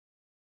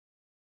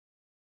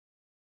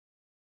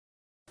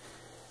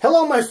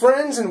Hello, my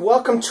friends, and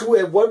welcome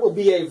to what will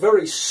be a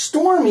very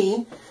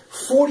stormy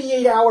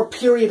 48-hour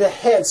period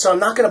ahead. So I'm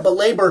not going to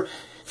belabor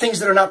things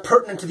that are not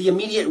pertinent to the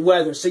immediate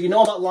weather. So you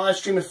know about live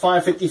stream at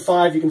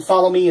 5:55. You can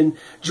follow me and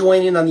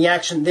join in on the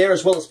action there,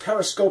 as well as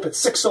Periscope at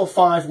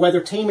 6:05,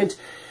 Weathertainment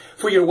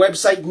for your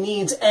website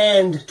needs,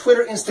 and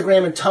Twitter,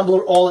 Instagram, and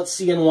Tumblr, all at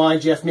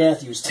CNY Jeff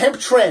Matthews. Temp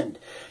Trend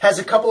has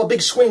a couple of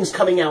big swings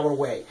coming our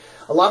way.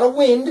 A lot of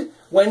wind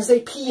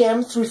Wednesday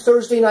p.m. through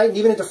Thursday night and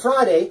even into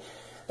Friday.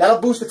 That'll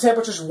boost the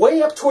temperatures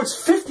way up towards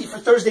 50 for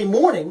Thursday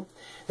morning.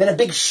 Then a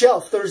big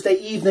shelf Thursday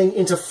evening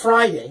into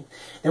Friday.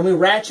 Then we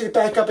ratchet it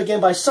back up again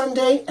by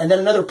Sunday, and then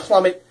another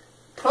plummet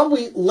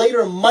probably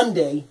later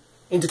Monday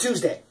into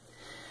Tuesday.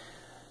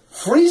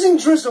 Freezing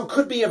drizzle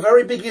could be a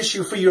very big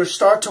issue for your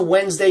start to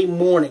Wednesday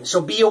morning, so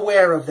be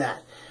aware of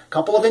that. A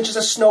couple of inches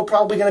of snow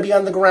probably going to be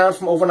on the ground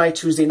from overnight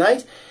Tuesday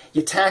night.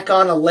 You tack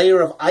on a layer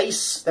of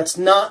ice. That's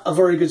not a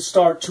very good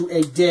start to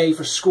a day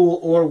for school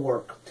or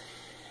work.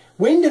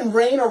 Wind and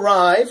rain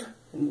arrive,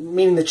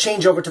 meaning the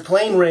changeover to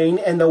plain rain,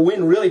 and the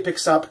wind really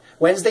picks up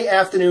Wednesday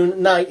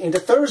afternoon, night into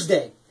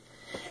Thursday.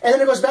 And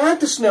then it goes back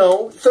to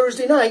snow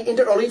Thursday night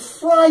into early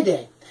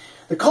Friday.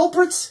 The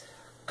culprits,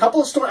 a couple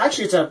of storms,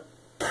 actually it's a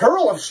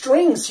pearl of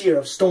strings here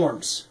of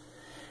storms.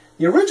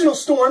 The original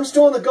storm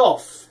still in the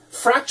Gulf,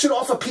 fractured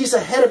off a piece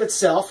ahead of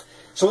itself,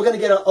 so we're going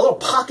to get a little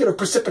pocket of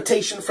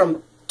precipitation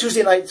from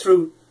Tuesday night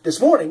through this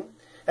morning.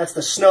 That's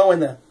the snow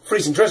and the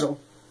freezing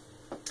drizzle.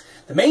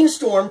 The main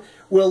storm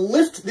will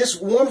lift this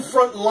warm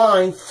front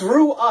line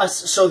through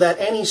us so that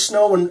any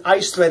snow and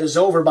ice threat is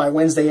over by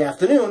Wednesday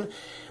afternoon,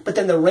 but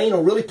then the rain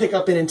will really pick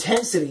up in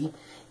intensity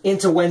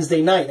into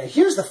Wednesday night. Now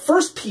here's the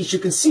first piece you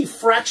can see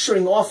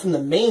fracturing off from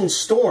the main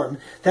storm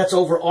that's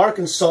over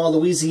Arkansas,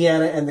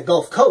 Louisiana, and the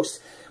Gulf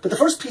Coast. But the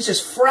first piece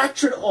is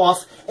fractured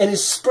off and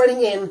is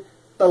spreading in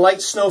the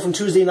light snow from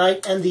Tuesday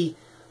night and the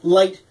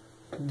light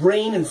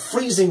rain and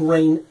freezing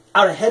rain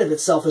out ahead of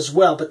itself as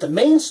well. But the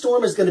main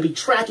storm is going to be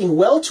tracking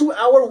well to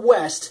our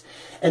west,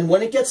 and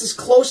when it gets as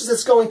close as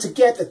it's going to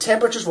get, the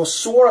temperatures will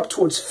soar up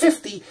towards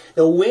 50,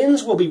 the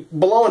winds will be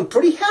blowing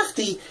pretty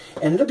hefty,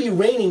 and it'll be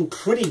raining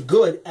pretty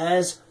good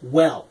as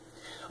well.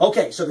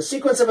 Okay, so the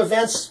sequence of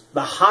events,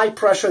 the high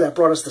pressure that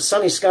brought us the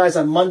sunny skies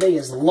on Monday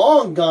is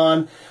long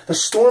gone. The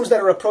storms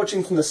that are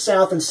approaching from the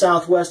south and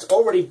southwest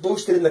already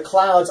boosted in the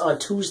clouds on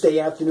Tuesday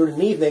afternoon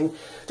and evening.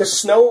 The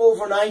snow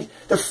overnight,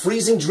 the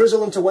freezing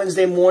drizzle into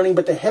Wednesday morning,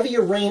 but the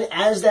heavier rain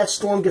as that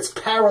storm gets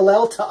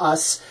parallel to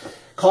us,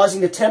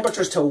 causing the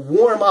temperatures to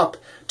warm up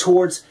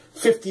towards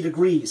 50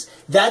 degrees.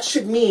 That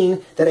should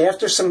mean that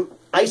after some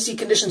icy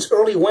conditions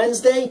early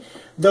Wednesday,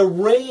 the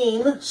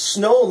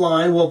rain-snow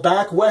line will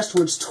back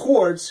westwards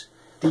towards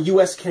the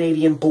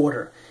U.S.-Canadian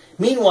border.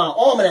 Meanwhile,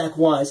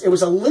 almanac-wise, it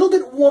was a little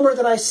bit warmer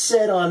than I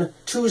said on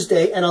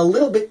Tuesday and a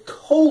little bit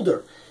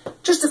colder,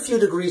 just a few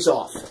degrees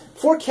off.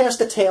 Forecast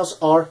details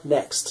are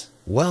next.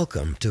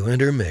 Welcome to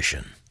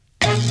Intermission.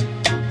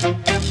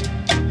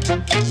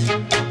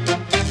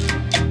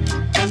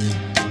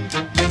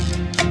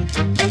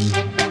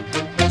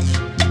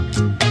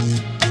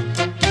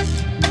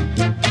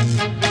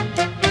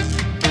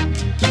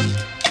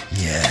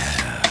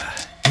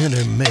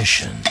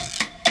 Intermission.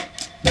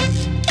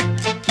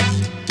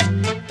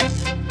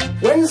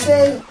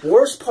 Wednesday,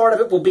 worst part of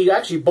it will be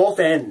actually both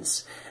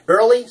ends.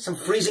 Early, some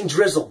freezing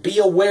drizzle. Be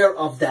aware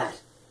of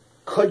that.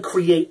 Could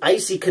create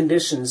icy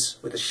conditions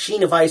with a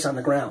sheen of ice on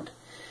the ground.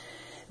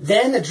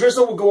 Then the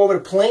drizzle will go over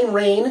to plain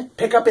rain,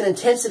 pick up in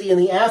intensity in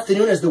the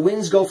afternoon as the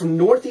winds go from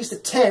northeast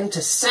at 10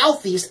 to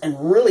southeast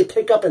and really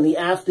pick up in the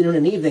afternoon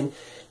and evening,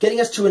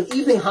 getting us to an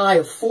evening high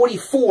of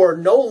 44,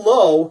 no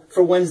low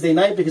for Wednesday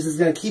night because it's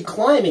going to keep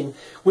climbing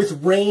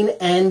with rain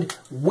and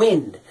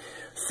wind.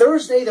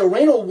 Thursday, the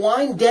rain will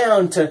wind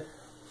down to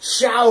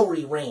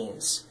showery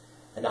rains,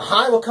 and the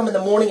high will come in the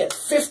morning at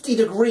 50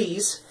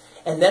 degrees,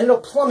 and then it'll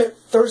plummet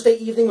Thursday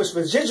evening with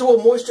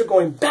residual moisture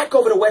going back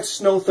over to wet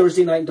snow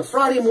Thursday night into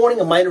Friday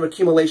morning, a minor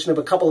accumulation of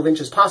a couple of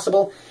inches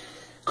possible.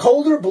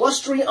 Colder,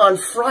 blustery on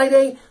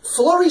Friday,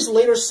 flurries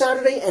later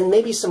Saturday, and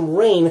maybe some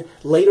rain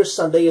later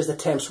Sunday as the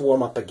temps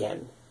warm up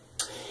again.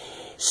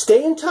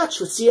 Stay in touch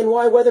with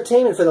CNY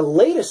Weathertainment for the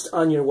latest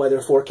on your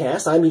weather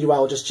forecast. I'm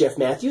meteorologist Jeff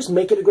Matthews.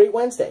 Make it a great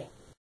Wednesday.